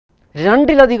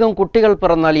രണ്ടിലധികം കുട്ടികൾ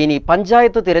പിറന്നാൽ ഇനി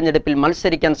പഞ്ചായത്ത് തിരഞ്ഞെടുപ്പിൽ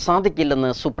മത്സരിക്കാൻ സാധിക്കില്ലെന്ന്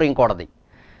സുപ്രീം കോടതി.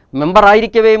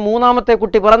 മെമ്പറായിരിക്കവേ മൂന്നാമത്തെ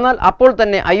കുട്ടി പിറന്നാൽ അപ്പോൾ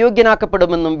തന്നെ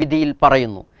അയോഗ്യനാക്കപ്പെടുമെന്നും വിധിയിൽ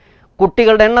പറയുന്നു.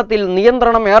 കുട്ടികളുടെ എണ്ണത്തിൽ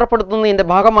നിയന്ത്രണം ഏർപ്പെടുത്തുന്നതിൻ്റെ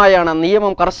ഭാഗമായാണ്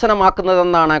നിയമം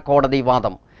കർശനമാക്കുന്നതെന്നാണ് കോടതി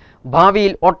വാദം.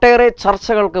 ഭാവിയിൽ ഒട്ടേറെ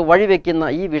ചർച്ചകൾക്ക് വഴിവെക്കുന്ന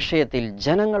ഈ വിഷയത്തിൽ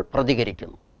ജനങ്ങൾ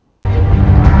പ്രതികരിക്കുന്നു.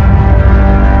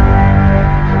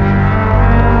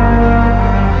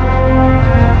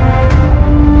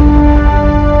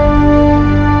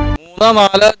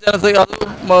 നാല് ജനസംഖ്യ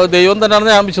അത് ദൈവം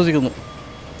തന്നെയാണെന്ന് ഞാൻ വിശ്വസിക്കുന്നു.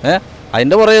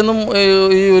 അതിൻ്റെ പുറയൊന്നും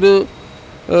ഈ ഒരു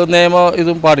നിയമം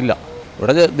ഇതും പാടില്ല.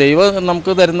 ഇവിടെ ദൈവം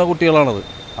നമുക്ക് തരുന്ന കുട്ടികളാണത്.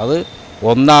 അത്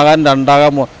ഒന്നാകാൻ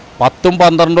രണ്ടാകാൻ 10ഉം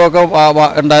 12ഉം ഒക്കെ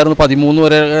ഉണ്ടായിരുന്നു. 13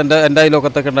 വരെ എൻ്റെ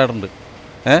അയലോക്കത്തൊക്കെ ഉണ്ടായിട്ടുണ്ട്.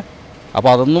 അപ്പോൾ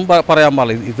അതൊന്നും പറയാൻ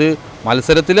പാടില്ല. ഇത്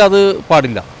മത്സരത്തിൽ അത്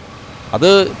പാടില്ല. അത്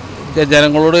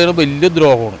ജനങ്ങളോട് വലിയ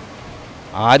ദ്രോഹമാണ്.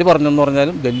 ആര് പറഞ്ഞെന്ന്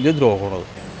പറഞ്ഞാലും വലിയ ദ്രോഹമാണ്.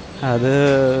 അത്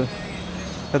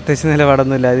പ്രത്യേകിച്ച്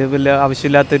നിലപാടൊന്നുമില്ല. അത് വലിയ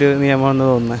ആവശ്യമില്ലാത്തൊരു നിയമമാണെന്ന്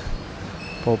തോന്നുന്നത്.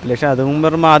 പോപ്പുലേഷൻ അതും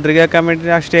മാതൃകയാക്കാൻ വേണ്ടി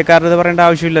രാഷ്ട്രീയക്കാരുടെ പറയേണ്ട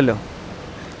ആവശ്യമില്ലല്ലോ.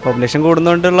 പോപ്പുലേഷൻ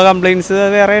കൂടുന്നതുകൊണ്ടുള്ള കംപ്ലയിൻറ്റ്സ്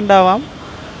വേറെ ഉണ്ടാവാം.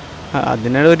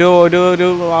 അതിനൊരു ഒരു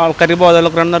ആൾക്കാർക്ക്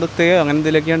ബോധവൽക്കരണം നടത്തുകയോ അങ്ങനെ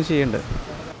എന്തെങ്കിലുമൊക്കെയാണ് ചെയ്യേണ്ടത്.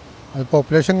 അത്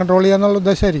പോപ്പുലേഷൻ കൺട്രോൾ ചെയ്യാന്നുള്ള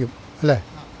ഉദ്ദേശമായിരിക്കും അല്ലേ?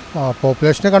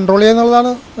 പോപ്പുലേഷനെ കൺട്രോൾ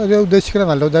ചെയ്യാന്നുള്ളതാണ് ഒരു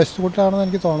ഉദ്ദേശിക്കുന്നത്. നല്ല ഉദ്ദേശത്തോട്ടാണെന്ന്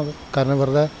എനിക്ക് തോന്നുന്നത്. കാരണം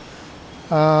വെറുതെ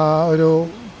ഒരു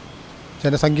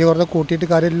ജനസംഖ്യ വെറുതെ കൂട്ടിയിട്ട്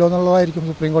കാര്യമില്ലോ എന്നുള്ളതായിരിക്കും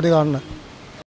സുപ്രീം കോടതി കാണുന്നത്.